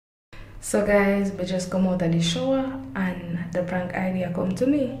So guys, we just come out of the shower and the prank idea come to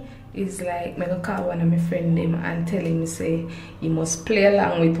me. It's like I go call one of my friend him and tell him say he must play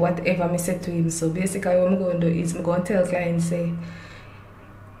along with whatever I said to him. So basically what I'm going to do is I'm going to tell client say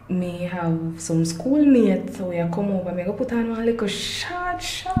me have some schoolmates, so we are come over, I go put on one little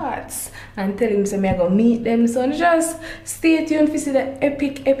shots and tell him so I go meet them. So just stay tuned to see the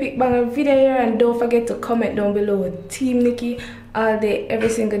epic banger video here, and don't forget to comment down below Team Nikki all day, every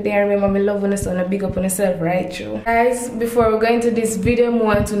single day. Remember, me love on us and big up on yourself, right through. Guys, before we go into this video, I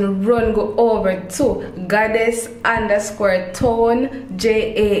want to go over to goddess_tone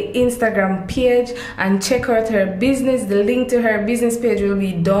JA Instagram page and check out her business. The link to her business page will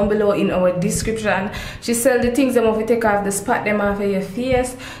be down below in our description. She sell the things that if you take off the spot them off of your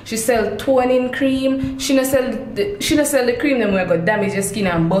face. She sell toning cream. She no sell the cream them where go damage your skin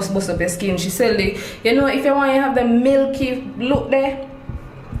and bust up your skin. She sell the, you know, if you want to have the milky look there,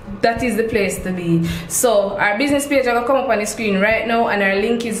 that is the place to be. So our business page will come up on the screen right now, and our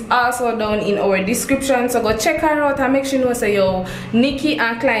link is also down in our description. So go check her out and make sure you know say yo Nikki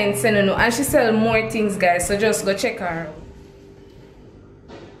and client send you know, and she sell more things, guys. So just go check her out.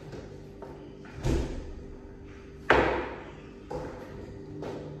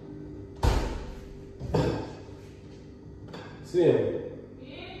 Swim.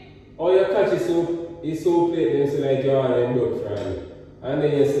 All your catchy soup is so plate then so like you are in duck fry. And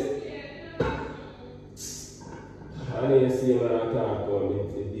then you see when I talk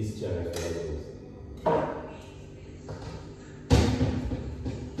about the discharge for those.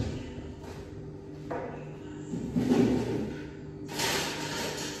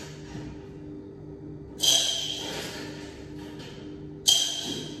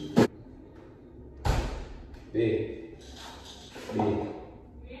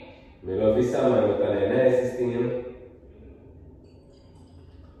 I love this summer, but the nicest thing, you know.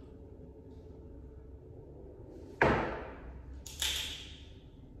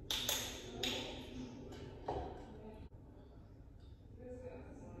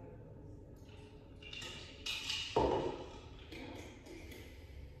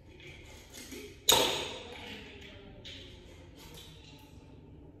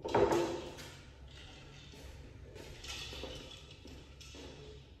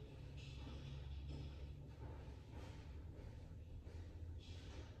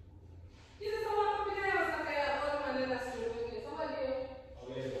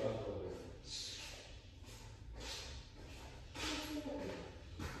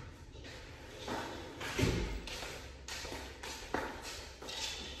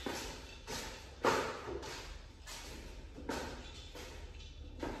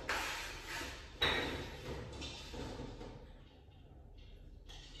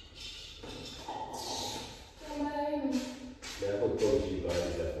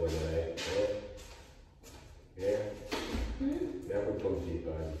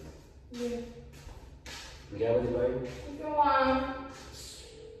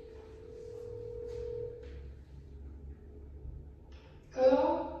 Hello?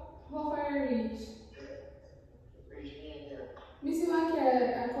 How far are you reach? Missy Maki,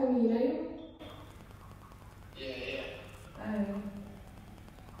 I come in, are you? Yeah.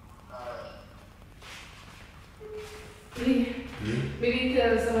 Maybe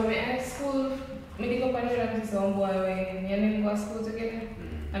tell some of my high school, maybe go and run to some boy when you never go to school together.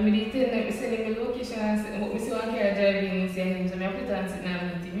 And maybe tell them, send him a location and say, but Missy Maki driving and say him, so I put on sit down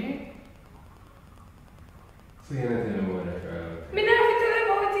and meet him, yeah? So you're not telling me about that girl? Me not have to tell him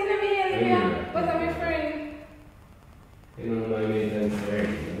about it, but I'm a friend. You know my mate and say,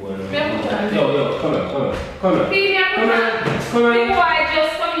 boy. Me have to tell him. Yo, come on. Please, me have to tell him. Come on. Before I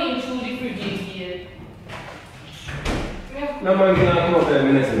just come in through the frigid here. No man can come up 5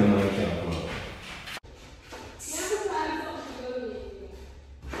 minutes and no man can come up.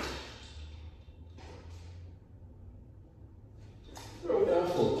 Bro, that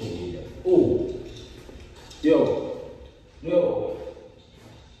fucking idiot. Oh. Yo.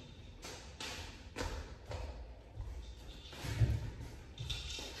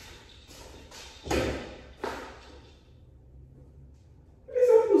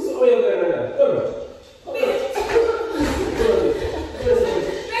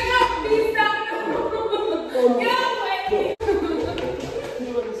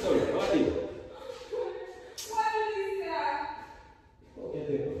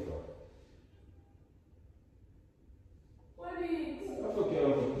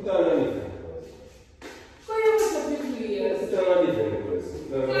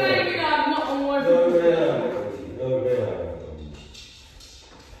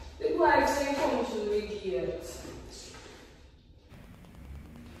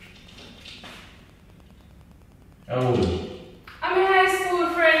 How old? I'm a high school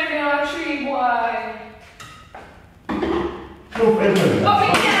friend, you know, a tree boy. No, friend. But we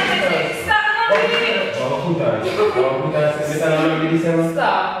can't stop nothing.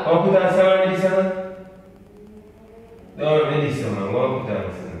 Stop.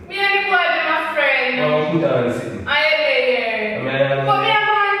 Me and the boy, they're my friend. I ain't there. But me and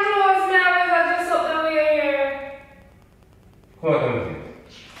my clothes, me always just up the way here.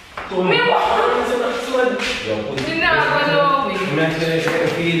 Me what? Me not gonna know me.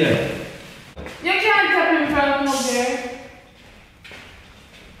 You can't tell me from up there.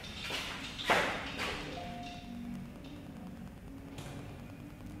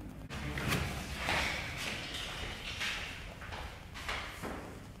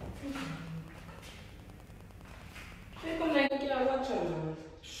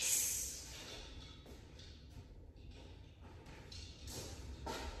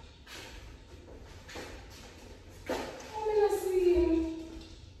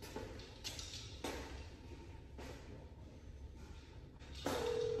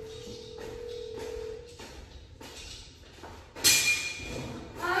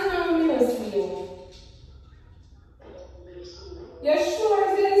 You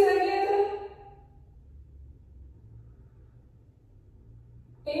sure this again?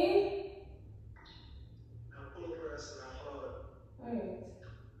 Eh? Alright.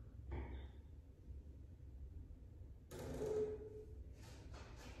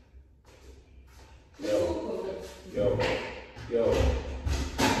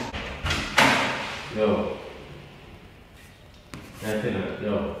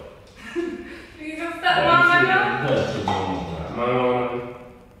 Yo. You just stop mama now?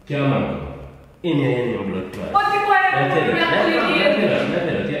 In your blood class. What the boy have to be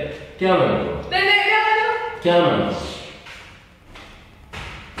a Cameron. Then they never Cameron.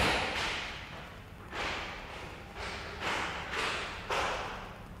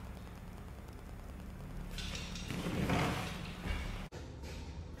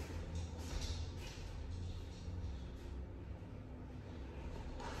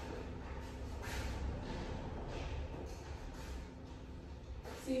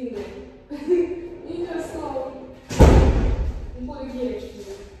 see you then. You just saw I'm going to get it.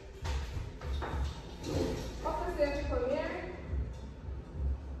 What was there to come here?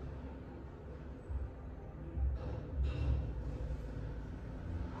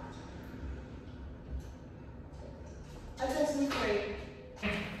 I just look great.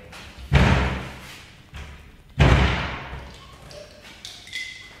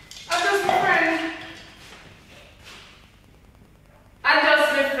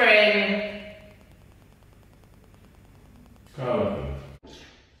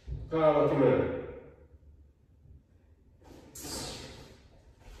 Carla, come here.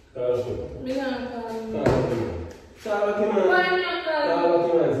 Carla, come here. Me not Carla. Carla, come here. Carla, come here. Why not Carla? Carla,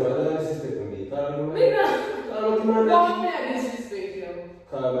 come here. So I don't disrespect me. Carla, come Me here. not. Carla, come here. Don't me disrespect you.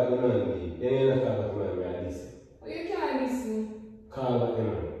 Carla, come here. You ain't a Carla, come here. I listen. Oh, you can't listen. Carla, come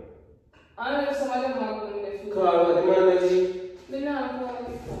here. I know some of them are going to the Carla, come here. Me not Carla.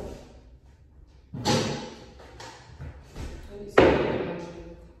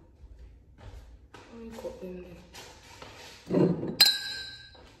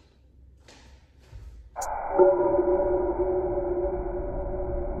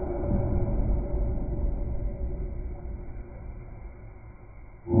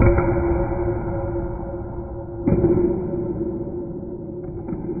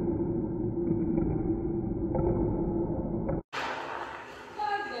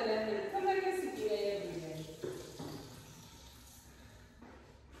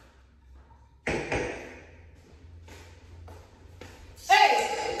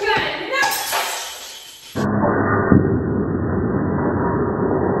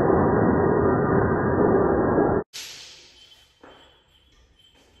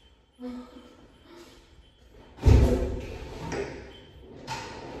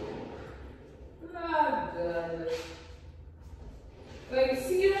 Like,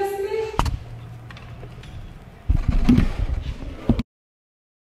 seriously?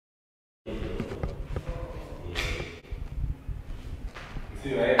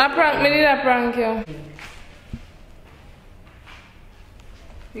 I prank, me need a prank you.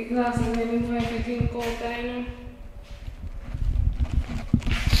 Because I'm going to drink coke, you know.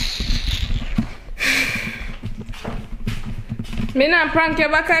 Me not prank you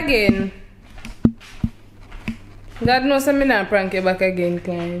back again. God knows I'm not prank you back again,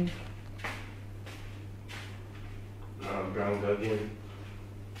 Clyde. I'm drunk again.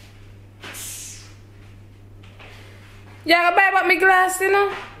 You gotta buy back my glass, you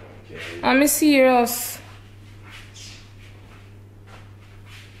know? Okay. I'm serious.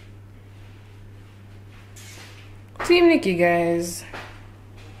 Team Nikki, guys.